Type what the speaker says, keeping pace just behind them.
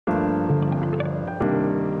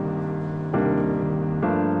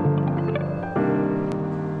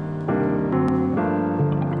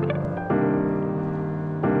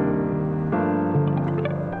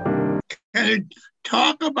Can you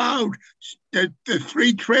talk about the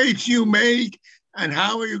three trades you made and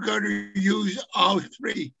how are you going to use all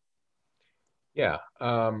three? Yeah.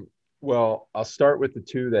 Well, I'll start with the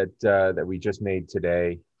two that we just made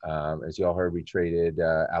today. As you all heard, we traded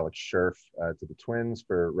Alex Scherf to the Twins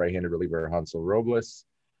for right-handed reliever Hansel Robles.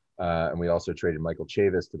 And we also traded Michael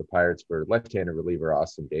Chavis to the Pirates for left-handed reliever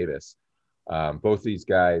Austin Davis. Both these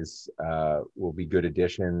guys will be good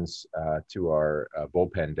additions to our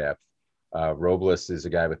bullpen depth. Robles is a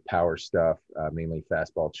guy with power stuff, mainly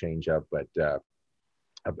fastball changeup, but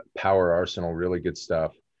a power arsenal, really good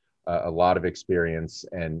stuff, a lot of experience.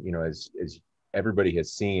 And, as everybody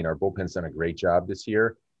has seen, our bullpen's done a great job this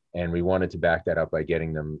year. And we wanted to back that up by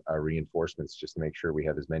getting them reinforcements just to make sure we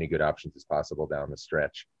have as many good options as possible down the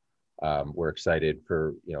stretch. We're excited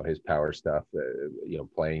for his power stuff,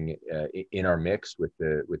 playing in our mix with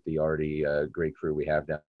the already great crew we have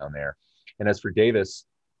down there. And as for Davis,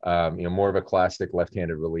 more of a classic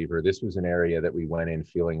left-handed reliever. This was an area that we went in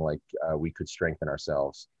feeling like we could strengthen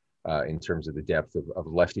ourselves in terms of the depth of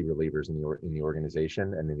lefty relievers in the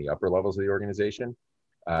organization and in the upper levels of the organization.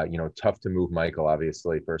 Tough to move Michael,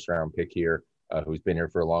 obviously, first-round pick here. Who's been here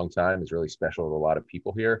for a long time, is really special to a lot of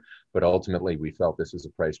people here. But ultimately, we felt this was a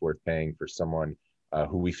price worth paying for someone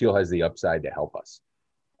who we feel has the upside to help us.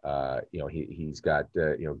 He's got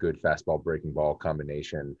good fastball breaking ball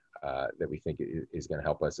combination that we think is going to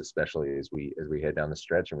help us, especially as we head down the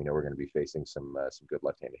stretch, and we know we're going to be facing some good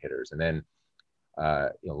left-handed hitters. And then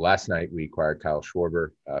last night we acquired Kyle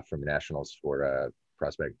Schwarber from the Nationals for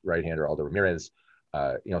prospect right-hander Aldo Ramirez.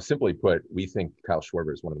 Simply put, we think Kyle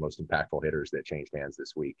Schwarber is one of the most impactful hitters that changed hands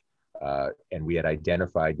this week. And we had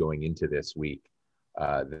identified going into this week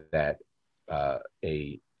that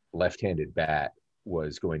a left-handed bat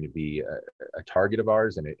was going to be a target of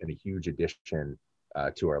ours and a huge addition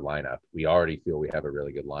to our lineup. We already feel we have a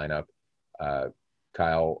really good lineup.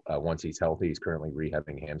 Kyle, once he's healthy, he's currently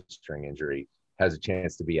rehabbing hamstring injury, has a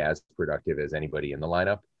chance to be as productive as anybody in the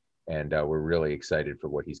lineup. And we're really excited for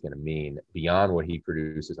what he's going to mean beyond what he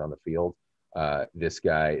produces on the field. This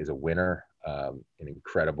guy is a winner, an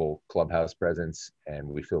incredible clubhouse presence, and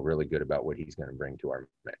we feel really good about what he's going to bring to our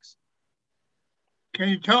mix. Can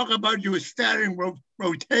you talk about your starting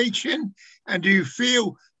rotation? And do you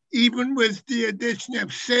feel, even with the addition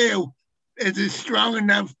of Sale, is it strong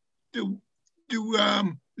enough to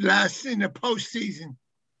last in the postseason?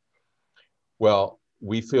 Well,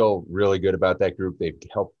 we feel really good about that group. They've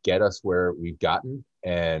helped get us where we've gotten,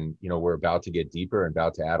 and we're about to get deeper and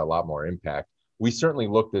about to add a lot more impact. We certainly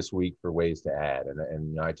look this week for ways to add,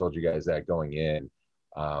 and I told you guys that going in,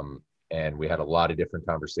 and we had a lot of different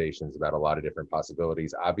conversations about a lot of different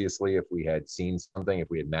possibilities. Obviously, if we had seen something, if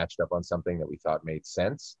we had matched up on something that we thought made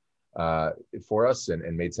sense for us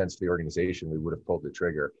and made sense for the organization, we would have pulled the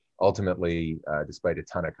trigger. Ultimately, despite a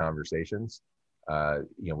ton of conversations,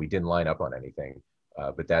 we didn't line up on anything.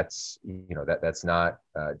 But that's not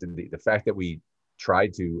the fact that we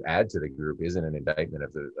tried to add to the group isn't an indictment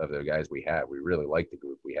of the guys we have. We really like the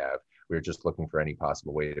group we have. We were just looking for any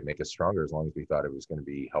possible way to make us stronger, as long as we thought it was going to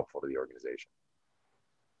be helpful to the organization.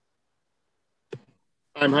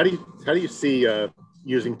 How do you see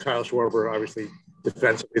using Kyle Schwarber? Obviously,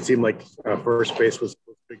 defensively, it seemed like first base was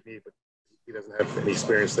a big need, but he doesn't have any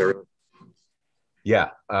experience there. Yeah.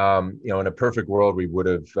 In a perfect world, we would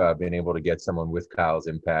have been able to get someone with Kyle's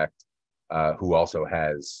impact who also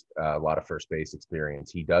has a lot of first base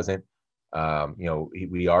experience. He doesn't.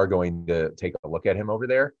 We are going to take a look at him over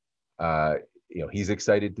there. He's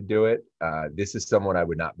excited to do it. This is someone I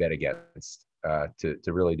would not bet against to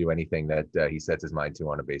really do anything that he sets his mind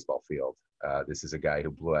to on a baseball field. This is a guy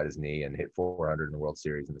who blew out his knee and hit 400 in the World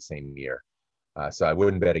Series in the same year. So I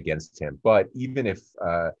wouldn't bet against him. But even if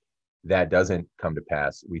that doesn't come to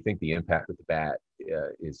pass, we think the impact with the bat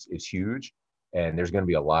is huge, and there's going to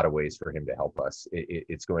be a lot of ways for him to help us.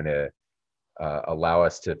 It's going to allow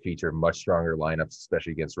us to feature much stronger lineups,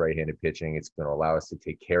 especially against right-handed pitching. It's going to allow us to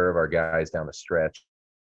take care of our guys down the stretch,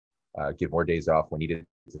 give more days off when needed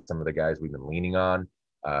to some of the guys we've been leaning on.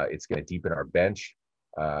 It's going to deepen our bench,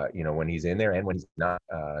 when he's in there and when he's not.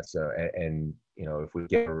 If we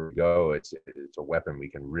get to go, it's a weapon we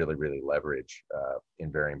can really, really leverage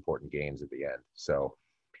in very important games at the end. So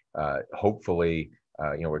hopefully,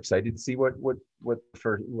 we're excited to see what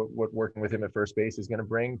working with him at first base is going to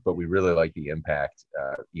bring, but we really like the impact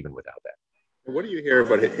even without that. What do you hear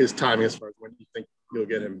about his timing as far as when you think you'll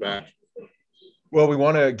get him back? Well, we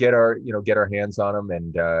want to get our hands on him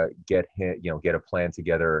and get a plan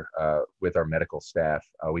together with our medical staff.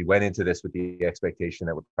 We went into this with the expectation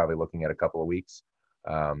that we're probably looking at a couple of weeks.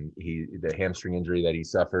 The hamstring injury that he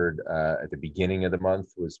suffered at the beginning of the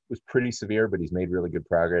month was pretty severe, but he's made really good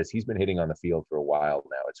progress. He's been hitting on the field for a while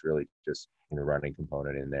now. It's really just running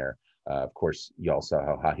component in there. Of course, you all saw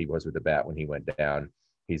how hot he was with the bat when he went down.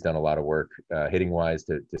 He's done a lot of work hitting wise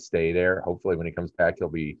to stay there. Hopefully, when he comes back, he'll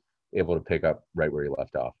be able to pick up right where he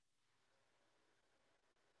left off.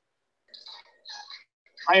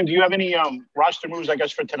 Chaim, do you have any roster moves, I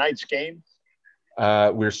guess, for tonight's game?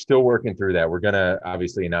 We're still working through that. We're going to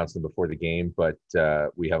obviously announce them before the game, but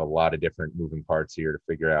we have a lot of different moving parts here to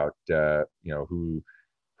figure out,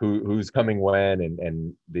 who's coming when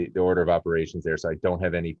and the order of operations there. So I don't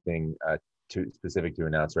have anything too specific to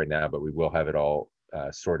announce right now, but we will have it all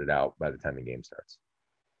sorted out by the time the game starts.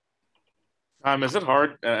 Is it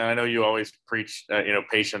hard? And I know you always preach,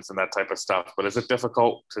 patience and that type of stuff, but is it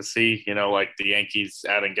difficult to see, like the Yankees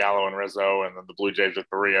adding Gallo and Rizzo and then the Blue Jays with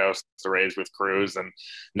Barrios, the Rays with Cruz, and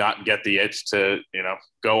not get the itch to,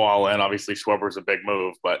 go all in? Obviously, Schwarber's a big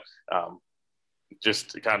move, but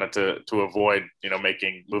just kind of to avoid,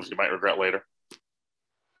 making moves you might regret later.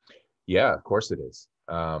 Yeah, of course it is.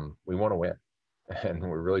 We want to win, and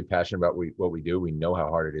we're really passionate about what we do. We know how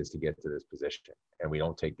hard it is to get to this position, and we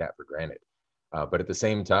don't take that for granted. But at the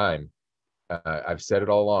same time, I've said it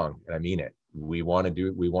all along, and I mean it. We want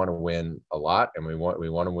to win a lot, and we want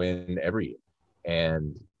to win every year.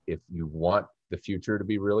 And if you want the future to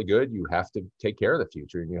be really good, you have to take care of the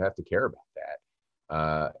future, and you have to care about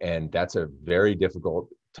that. And that's a very difficult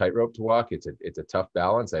tightrope to walk. It's a tough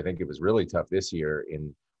balance. I think it was really tough this year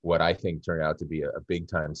in what I think turned out to be a big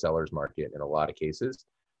time seller's market in a lot of cases.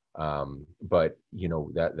 But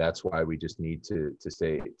that's why we just need to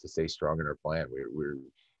stay strong in our plan.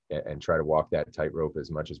 And try to walk that tightrope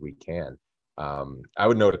as much as we can. I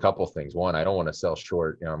would note a couple of things. One, I don't want to sell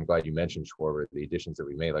short. I'm glad you mentioned Schwarber, the additions that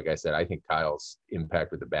we made. Like I said, I think Kyle's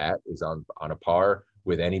impact with the bat is on a par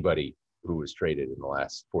with anybody who was traded in the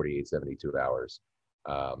last 48, 72 hours.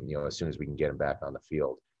 As soon as we can get him back on the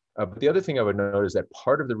field. But the other thing I would note is that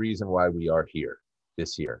part of the reason why we are here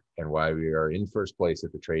this year and why we are in first place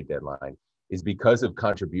at the trade deadline is because of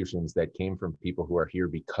contributions that came from people who are here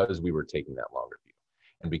because we were taking that longer view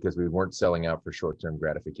and because we weren't selling out for short-term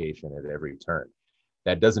gratification at every turn.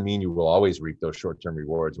 That doesn't mean you will always reap those short-term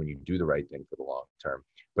rewards when you do the right thing for the long term.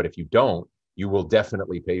 But if you don't, you will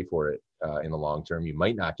definitely pay for it in the long term. You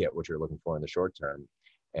might not get what you're looking for in the short term.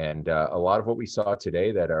 And a lot of what we saw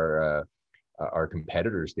today that our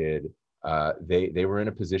competitors did, they were in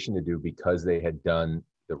a position to do because they had done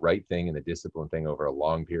the right thing and the disciplined thing over a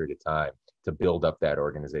long period of time to build up that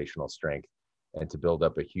organizational strength and to build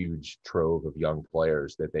up a huge trove of young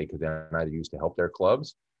players that they could then either use to help their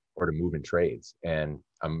clubs or to move in trades. And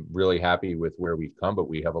I'm really happy with where we've come, but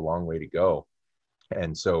we have a long way to go.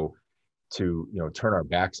 And so to, turn our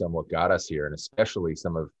backs on what got us here, and especially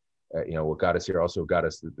some of, what got us here also got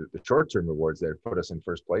us the short-term rewards that have put us in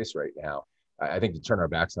first place right now. I think to turn our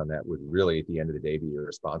backs on that would really, at the end of the day, be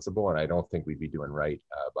irresponsible. And I don't think we'd be doing right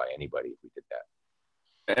by anybody if we did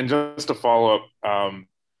that. And just to follow up,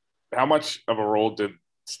 how much of a role did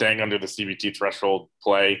staying under the CBT threshold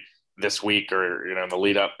play this week or, in the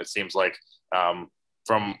lead up? It seems like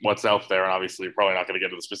from what's out there, and obviously you're probably not going to get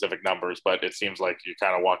to the specific numbers, but it seems like you're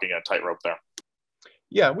kind of walking a tightrope there.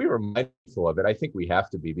 Yeah, we were mindful of it. I think we have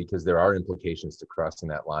to be because there are implications to crossing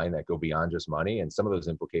that line that go beyond just money. And some of those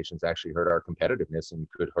implications actually hurt our competitiveness and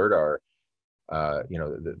could hurt our,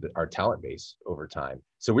 our talent base over time.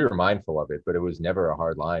 So we were mindful of it, but it was never a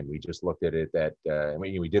hard line. We just looked at it that,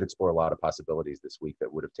 we did explore a lot of possibilities this week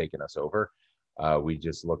that would have taken us over. We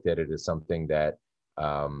just looked at it as something that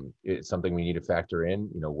it's something we need to factor in.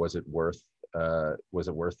 Was it worth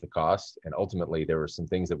the cost? And ultimately, there were some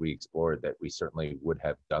things that we explored that we certainly would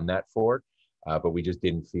have done that for, but we just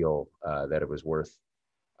didn't feel that it was worth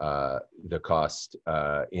the cost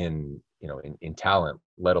in talent,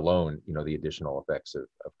 let alone the additional effects of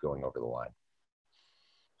going over the line.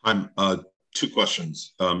 I'm two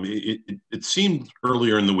questions. It seemed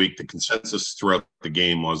earlier in the week the consensus throughout the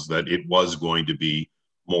game was that it was going to be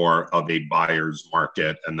more of a buyer's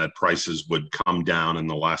market and that prices would come down in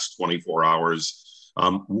the last 24 hours.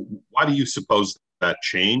 Why do you suppose that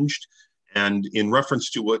changed? And in reference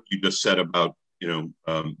to what you just said about,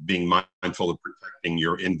 being mindful of protecting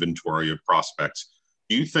your inventory of prospects,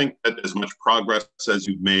 do you think that as much progress as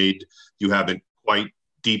you've made, you haven't quite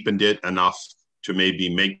deepened it enough to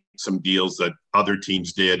maybe make some deals that other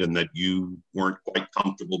teams did and that you weren't quite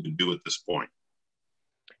comfortable to do at this point?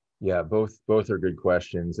 Yeah, both are good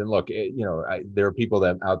questions. And look, there are people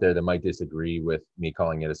out there that might disagree with me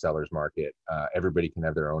calling it a seller's market. Everybody can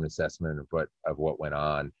have their own assessment of what went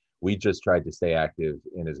on. We just tried to stay active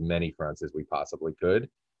in as many fronts as we possibly could,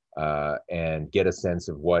 and get a sense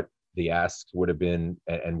of what the asks would have been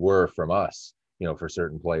and were from us, for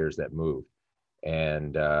certain players that moved.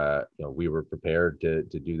 And we were prepared to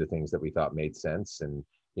do the things that we thought made sense. And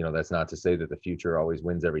that's not to say that the future always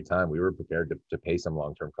wins every time. We were prepared to pay some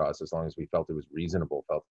long-term costs as long as we felt it was reasonable,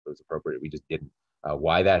 felt it was appropriate. We just didn't.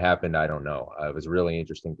 Why that happened, I don't know. It was really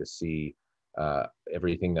interesting to see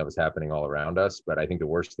everything that was happening all around us. But I think the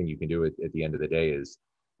worst thing you can do at the end of the day is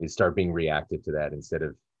start being reactive to that instead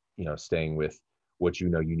of staying with what you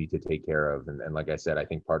need to take care of. And like I said, I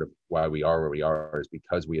think part of why we are where we are is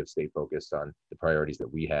because we have stayed focused on the priorities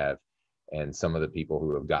that we have. And some of the people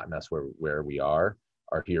who have gotten us where we are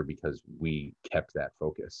here because we kept that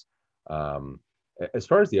focus. As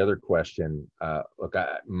far as the other question, look,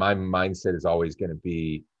 my mindset is always going to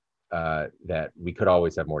be that we could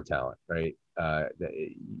always have more talent, right?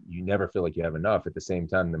 You never feel like you have enough. At the same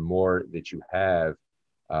time, the more that you have,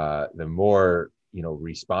 the more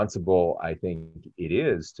responsible I think it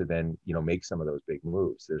is to then make some of those big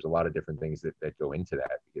moves. There's a lot of different things that go into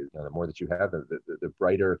that, because the more that you have, the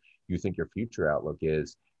brighter you think your future outlook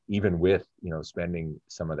is, even with spending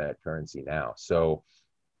some of that currency now. So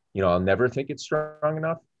I'll never think it's strong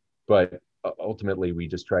enough, but ultimately we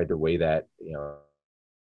just tried to weigh that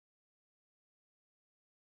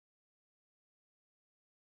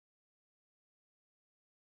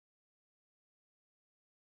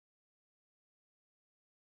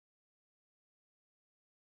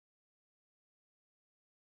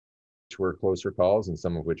were closer calls, and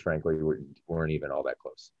some of which frankly weren't even all that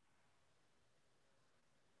close.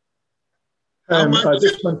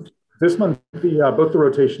 This month, both the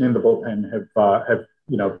rotation and the bullpen have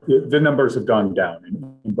the numbers have gone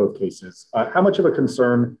down in both cases. How much of a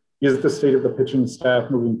concern is the state of the pitching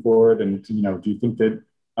staff moving forward? And do you think that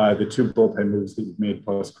the two bullpen moves that you've made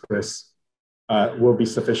plus Chris will be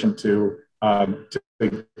sufficient to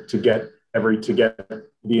get the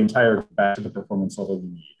entire back to the performance level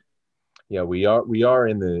you need? Yeah, we are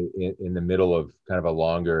in the middle of kind of a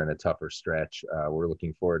longer and a tougher stretch. We're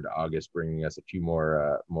looking forward to August bringing us a few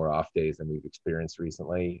more off days than we've experienced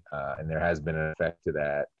recently, and there has been an effect to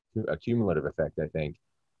that, a cumulative effect, I think,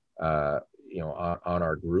 on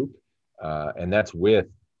our group, and that's with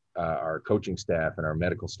our coaching staff and our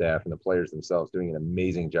medical staff and the players themselves doing an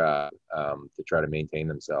amazing job to try to maintain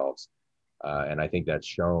themselves, and I think that's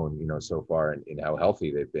shown so far in how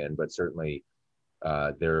healthy they've been, but certainly.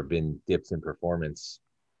 There have been dips in performance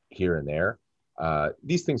here and there.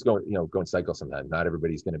 These things go in cycles sometimes. Not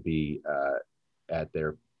everybody's going to be at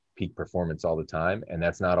their peak performance all the time, and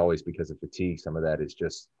that's not always because of fatigue. Some of that is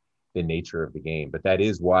just the nature of the game. But that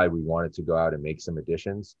is why we wanted to go out and make some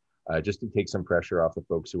additions, just to take some pressure off the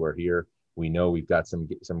folks who are here. We know we've got some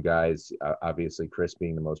guys, obviously Chris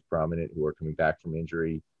being the most prominent, who are coming back from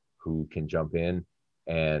injury, who can jump in.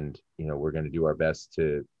 And, we're going to do our best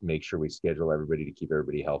to make sure we schedule everybody to keep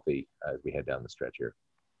everybody healthy as we head down the stretch here.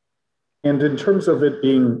 And in terms of it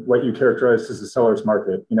being what you characterized as a seller's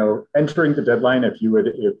market, entering the deadline, would you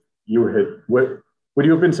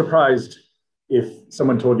have been surprised if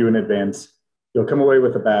someone told you in advance, you'll come away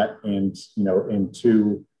with a bat and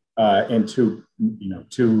two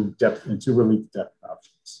relief depth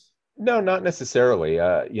options? No, not necessarily.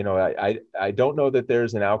 I don't know that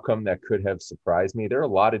there's an outcome that could have surprised me. There are a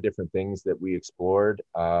lot of different things that we explored,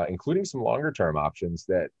 including some longer term options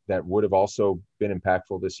that would have also been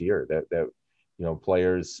impactful this year. That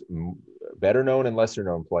players, better known and lesser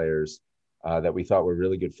known players, that we thought were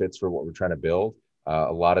really good fits for what we're trying to build.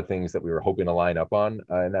 A lot of things that we were hoping to line up on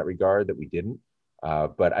in that regard that we didn't.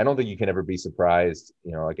 But I don't think you can ever be surprised.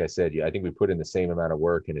 Like I said, I think we put in the same amount of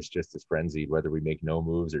work, and it's just as frenzied, whether we make no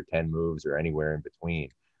moves or 10 moves or anywhere in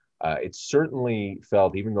between. It certainly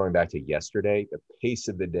felt, even going back to yesterday, the pace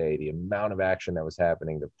of the day, the amount of action that was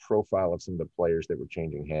happening, the profile of some of the players that were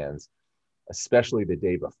changing hands, especially the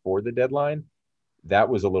day before the deadline, that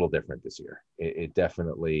was a little different this year. It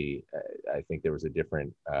definitely, I think there was a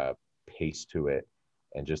different pace to it,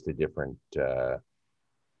 and just a different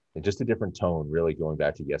tone, really, going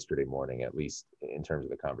back to yesterday morning, at least in terms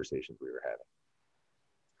of the conversations we were having.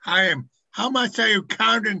 Chaim, how much are you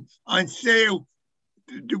counting on Sale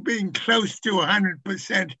to being close to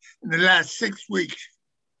 100% in the last 6 weeks?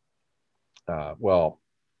 Well,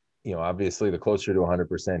 obviously the closer to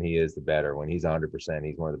 100% he is, the better. When he's 100%,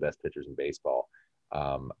 he's one of the best pitchers in baseball.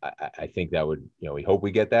 I think that would, we hope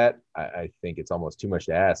we get that. I think it's almost too much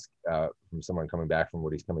to ask from someone coming back from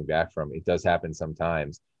what he's coming back from. It does happen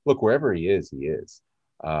sometimes. Look, wherever he is, he is.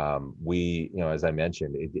 We, as I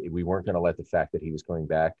mentioned, we weren't going to let the fact that he was coming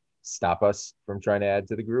back stop us from trying to add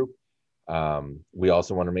to the group. We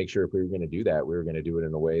also want to make sure if we were going to do that, we were going to do it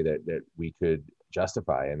in a way that we could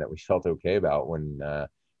justify and that we felt okay about when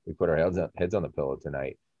we put our heads on the pillow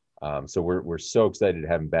tonight. So we're so excited to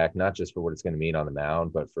have him back, not just for what it's going to mean on the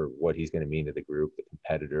mound, but for what he's going to mean to the group, the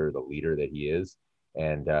competitor, the leader that he is.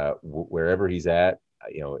 And wherever he's at,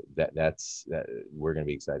 that's we're going to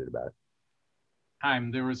be excited about it.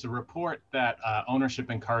 Chaim, there was a report that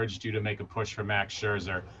ownership encouraged you to make a push for Max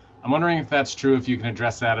Scherzer. I'm wondering if that's true, if you can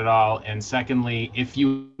address that at all. And secondly, if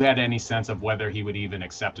you had any sense of whether he would even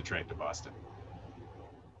accept a trade to Boston.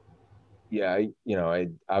 Yeah, I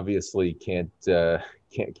obviously can't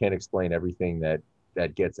explain everything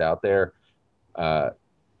that gets out there.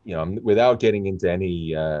 Without getting into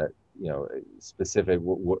any specific.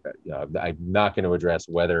 I'm not going to address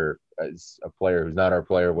whether as a player who's not our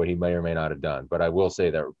player what he may or may not have done, but I will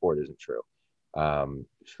say that report isn't true.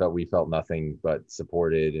 We felt nothing but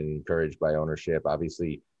supported and encouraged by ownership.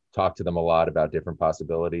 Obviously, talked to them a lot about different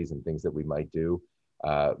possibilities and things that we might do,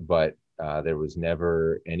 but there was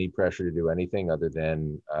never any pressure to do anything other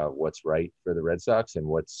than what's right for the Red Sox and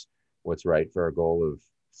what's right for our goal of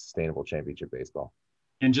sustainable championship baseball.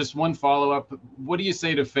 And just one follow-up, what do you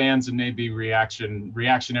say to fans and maybe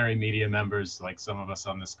reactionary media members, like some of us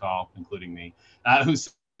on this call, including me, who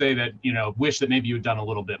say that, wish that maybe you had done a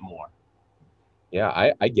little bit more?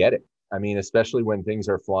 Yeah, I get it. I mean, especially when things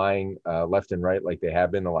are flying left and right like they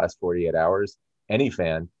have been the last 48 hours, any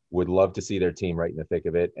fan would love to see their team right in the thick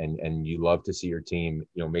of it. And you love to see your team,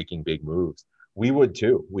 making big moves. We would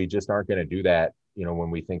too. We just aren't going to do that,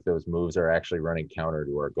 when we think those moves are actually running counter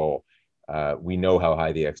to our goal. We know how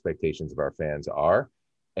high the expectations of our fans are.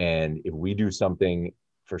 And if we do something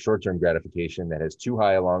for short-term gratification that has too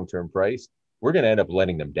high a long-term price, we're going to end up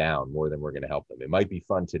letting them down more than we're going to help them. It might be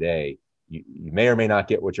fun today. You may or may not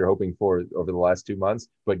get what you're hoping for over the last 2 months,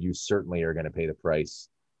 but you certainly are going to pay the price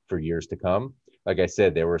for years to come. Like I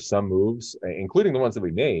said, there were some moves, including the ones that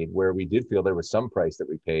we made, where we did feel there was some price that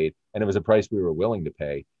we paid, and it was a price we were willing to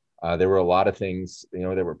pay. There were a lot of things,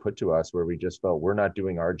 that were put to us where we just felt we're not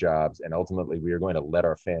doing our jobs, and ultimately we are going to let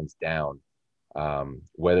our fans down,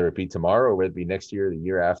 whether it be tomorrow or whether it be next year, the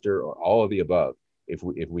year after, or all of the above, if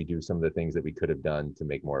we do some of the things that we could have done to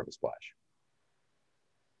make more of a splash.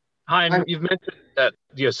 Chaim, you've mentioned that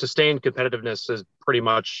sustained competitiveness is pretty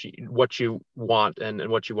much what you want and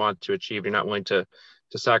what you want to achieve. You're not willing to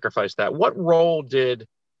sacrifice that. What role did,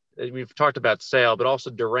 we've talked about Sale, but also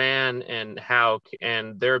Duran and Houck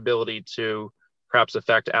and their ability to perhaps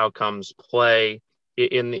affect outcomes play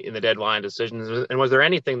in the deadline decisions? And was there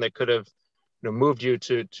anything that could have moved you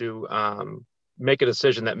to make a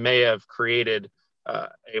decision that may have created a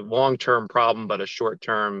long-term problem but a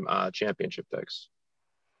short-term championship fix?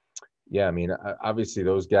 Yeah, I mean, obviously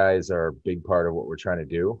those guys are a big part of what we're trying to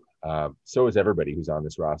do. So is everybody who's on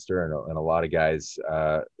this roster, and a lot of guys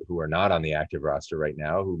who are not on the active roster right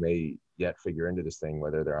now who may yet figure into this thing,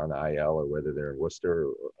 whether they're on the IL or whether they're in Worcester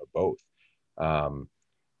or both.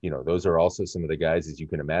 Those are also some of the guys, as you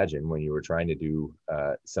can imagine, when you were trying to do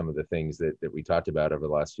some of the things that we talked about over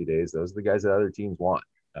the last few days, those are the guys that other teams want.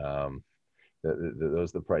 Those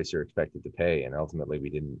are the price you're expected to pay, and ultimately we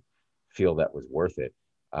didn't feel that was worth it.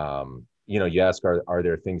 You ask, are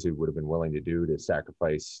there things we would have been willing to do to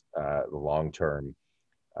sacrifice the long term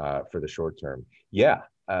for the short term? Yeah,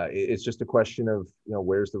 it's just a question of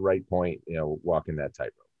where's the right point, walking that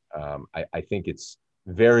tightrope. I think it's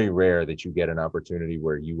very rare that you get an opportunity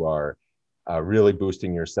where you are really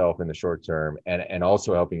boosting yourself in the short term and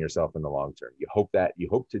also helping yourself in the long term. You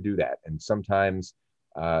hope to do that, and sometimes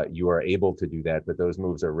you are able to do that, but those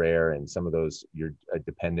moves are rare, and some of those you're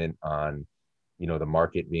dependent on the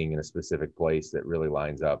market being in a specific place that really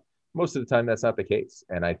lines up. Most of the time, that's not the case.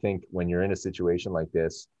 And I think when you're in a situation like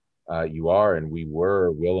this, you are, and we were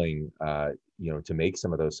willing, to make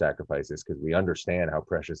some of those sacrifices because we understand how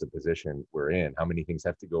precious a position we're in, how many things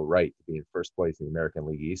have to go right to be in first place in the American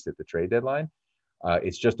League East at the trade deadline.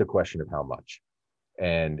 It's just a question of how much.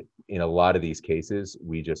 And in a lot of these cases,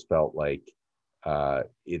 we just felt like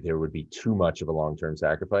there would be too much of a long-term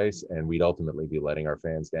sacrifice, and we'd ultimately be letting our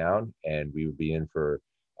fans down, and we would be in for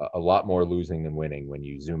a lot more losing than winning when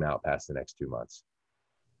you zoom out past the next 2 months.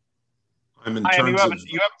 I'm in Go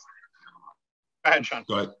ahead, Sean.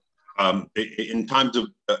 Go ahead. In terms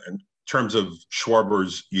of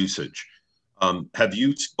Schwarber's usage, have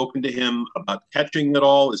you spoken to him about catching at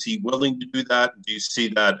all? Is he willing to do that? Do you see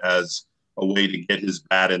that as a way to get his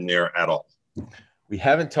bat in there at all? We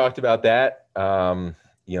haven't talked about that.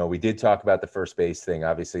 We did talk about the first base thing,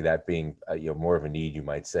 obviously that being, more of a need, you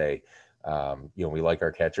might say. We like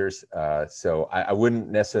our catchers. So I wouldn't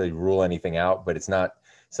necessarily rule anything out, but it's not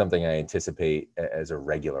something I anticipate as a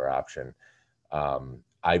regular option.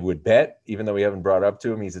 I would bet, even though we haven't brought up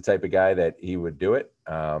to him, he's the type of guy that he would do it.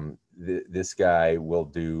 This guy will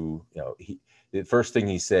do, the first thing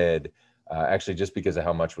he said, actually, just because of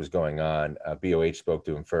how much was going on, BOH spoke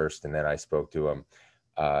to him first, and then I spoke to him.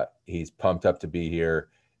 He's pumped up to be here.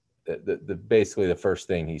 Basically, the first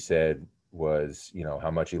thing he said was,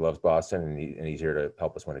 how much he loves Boston, and he's here to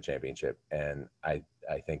help us win a championship. And I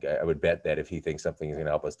think I would bet that if he thinks something is going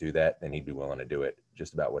to help us do that, then he'd be willing to do it,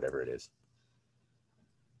 just about whatever it is.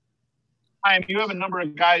 Chaim, you have a number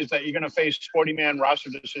of guys that you're going to face 40-man roster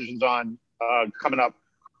decisions on coming up.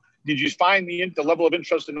 Did you find the level of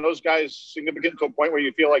interest in those guys significant to a point where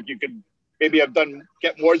you feel like you could maybe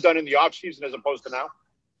get more done in the offseason as opposed to now?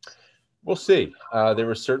 We'll see. There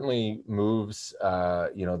were certainly moves,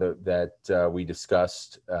 that we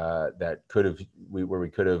discussed that where we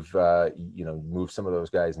could have, moved some of those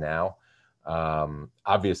guys now.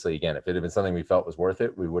 Obviously, again, if it had been something we felt was worth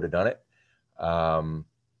it, we would have done it.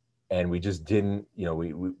 And we just didn't,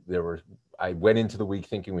 I went into the week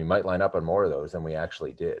thinking we might line up on more of those than we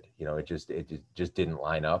actually did. It just didn't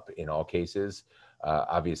line up in all cases.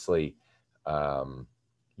 Obviously,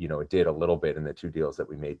 it did a little bit in the two deals that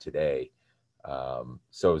we made today.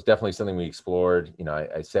 So it was definitely something we explored.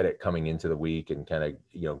 I said it coming into the week and kind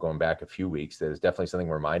of, going back a few weeks, that it's definitely something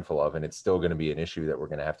we're mindful of, and it's still going to be an issue that we're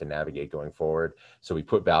going to have to navigate going forward. So we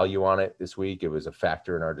put value on it this week. It was a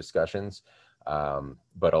factor in our discussions.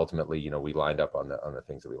 But ultimately, we lined up on the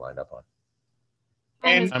things that we lined up on.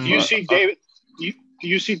 And do you see David? Do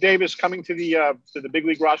you see Davis coming to the big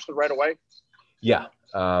league roster right away? Yeah,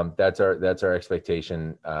 that's our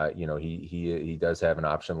expectation. He does have an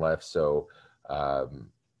option left, so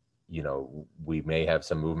we may have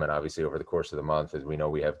some movement obviously over the course of the month, as we know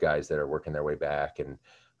we have guys that are working their way back and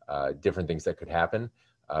different things that could happen.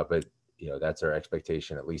 But that's our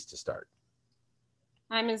expectation, at least to start.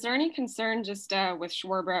 Is there any concern just with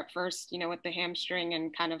Schwarber at first, with the hamstring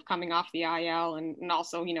and kind of coming off the IL, and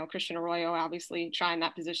also, Christian Arroyo obviously trying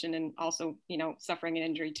that position and also, suffering an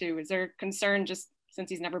injury too? Is there concern just since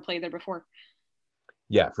he's never played there before?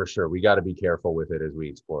 Yeah, for sure. We got to be careful with it as we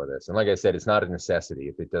explore this. And like I said, it's not a necessity.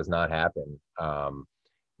 If it does not happen,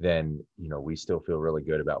 then, we still feel really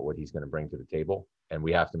good about what he's going to bring to the table. And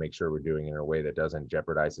we have to make sure we're doing it in a way that doesn't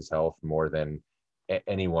jeopardize his health more than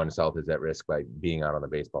anyone's health is at risk by being out on the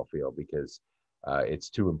baseball field, because it's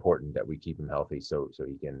too important that we keep him healthy so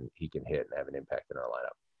he can hit and have an impact in our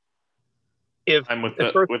lineup. If I'm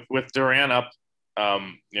with Duran up,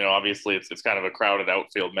 obviously it's kind of a crowded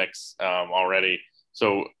outfield mix already.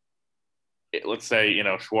 So let's say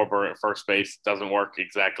Schwarber at first base doesn't work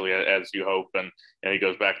exactly as you hope, and he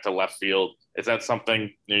goes back to left field. Is that something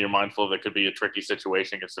you're mindful of that could be a tricky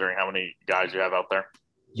situation considering how many guys you have out there?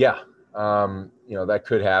 Yeah. That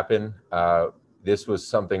could happen. This was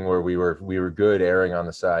something where we were good erring on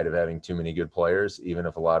the side of having too many good players, even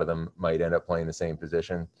if a lot of them might end up playing the same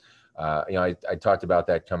position. I talked about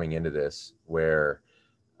that coming into this, where,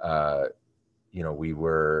 we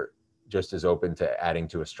were just as open to adding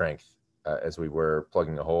to a strength as we were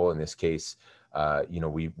plugging a hole. In this case,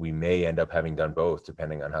 we may end up having done both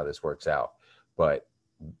depending on how this works out. But,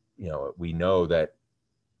 we know that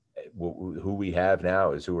who we have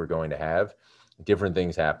now is who we're going to have. Different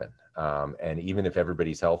things happen. And even if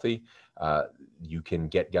everybody's healthy, you can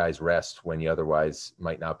get guys rest when you otherwise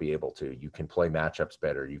might not be able to. You can play matchups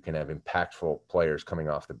better. You can have impactful players coming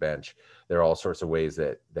off the bench. There are all sorts of ways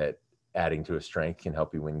that adding to a strength can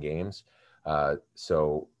help you win games.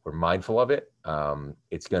 So we're mindful of it.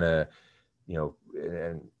 It's going to,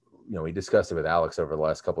 we discussed it with Alex over the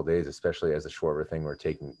last couple of days, especially as the Schwarber thing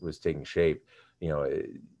was taking shape.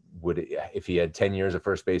 If he had 10 years of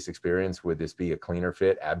first base experience, would this be a cleaner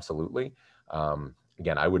fit? Absolutely.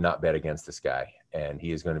 Again, I would not bet against this guy, and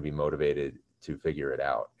he is going to be motivated to figure it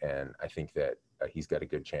out. And I think that he's got a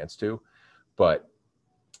good chance to, but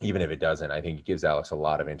even if it doesn't, I think it gives Alex a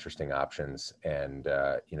lot of interesting options. And,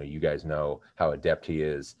 you guys know how adept he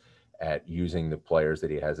is at using the players that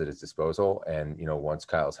he has at his disposal. And, once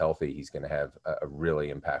Kyle's healthy, he's going to have a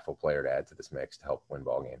really impactful player to add to this mix to help win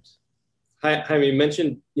ball games. Chaim, you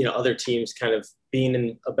mentioned, other teams kind of being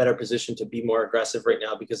in a better position to be more aggressive right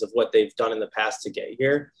now because of what they've done in the past to get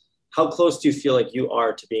here. How close do you feel like you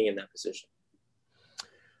are to being in that position?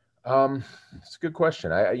 It's a good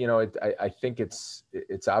question. I think it's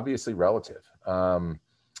obviously relative.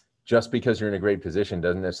 Just because you're in a great position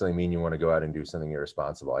doesn't necessarily mean you want to go out and do something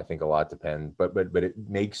irresponsible. I think a lot depends, but it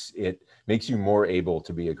makes you more able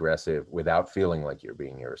to be aggressive without feeling like you're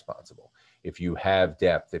being irresponsible. If you have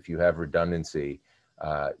depth, if you have redundancy,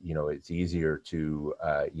 it's easier to,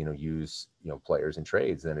 use, players in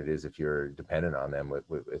trades than it is if you're dependent on them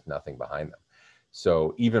with nothing behind them.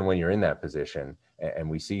 So even when you're in that position, and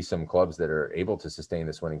we see some clubs that are able to sustain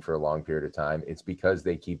this winning for a long period of time, it's because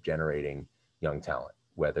they keep generating young talent,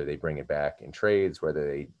 whether they bring it back in trades, whether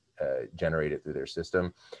they generate it through their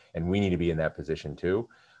system. And we need to be in that position too.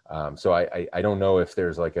 So I don't know if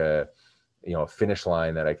there's like a finish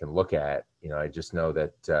line that I can look at. I just know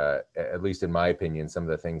that at least in my opinion, some of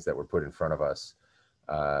the things that were put in front of us,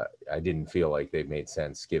 I didn't feel like they made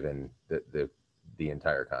sense given the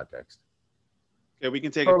entire context. Okay, we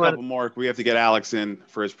can take a couple more. We have to get Alex in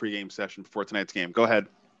for his pregame session before tonight's game. Go ahead.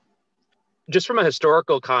 Just from a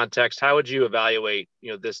historical context, how would you evaluate,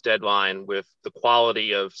 this deadline with the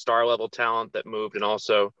quality of star level talent that moved and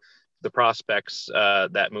also the prospects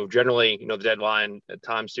that moved? Generally, the deadline at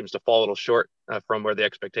times seems to fall a little short from where the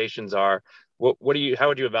expectations are. How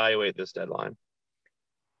would you evaluate this deadline?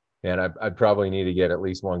 And I'd probably need to get at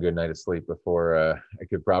least one good night of sleep before I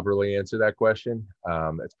could properly answer that question.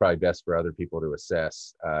 It's probably best for other people to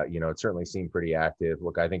assess. It certainly seemed pretty active.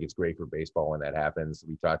 Look, I think it's great for baseball when that happens.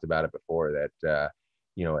 We talked about it before that,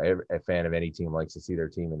 a fan of any team likes to see their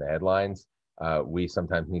team in the headlines. We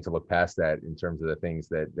sometimes need to look past that in terms of the things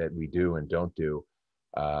that we do and don't do.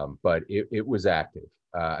 But it was active.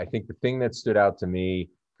 I think the thing that stood out to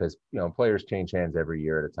me, because players change hands every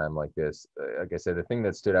year at a time like this. Like I said, the thing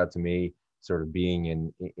that stood out to me, sort of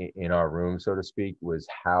being in our room, so to speak, was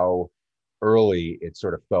how early it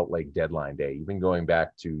sort of felt like deadline day. Even going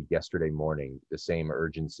back to yesterday morning, the same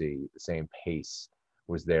urgency, the same pace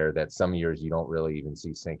was there that some years you don't really even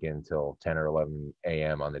see sink in until 10 or 11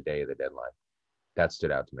 a.m. on the day of the deadline. That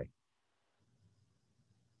stood out to me.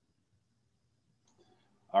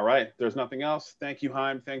 All right. There's nothing else. Thank you,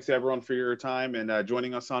 Chaim. Thanks, everyone, for your time and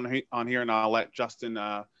joining us on here. And I'll let Justin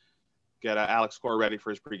get Alex score ready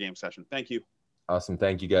for his pregame session. Thank you. Awesome.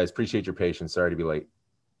 Thank you, guys. Appreciate your patience. Sorry to be late.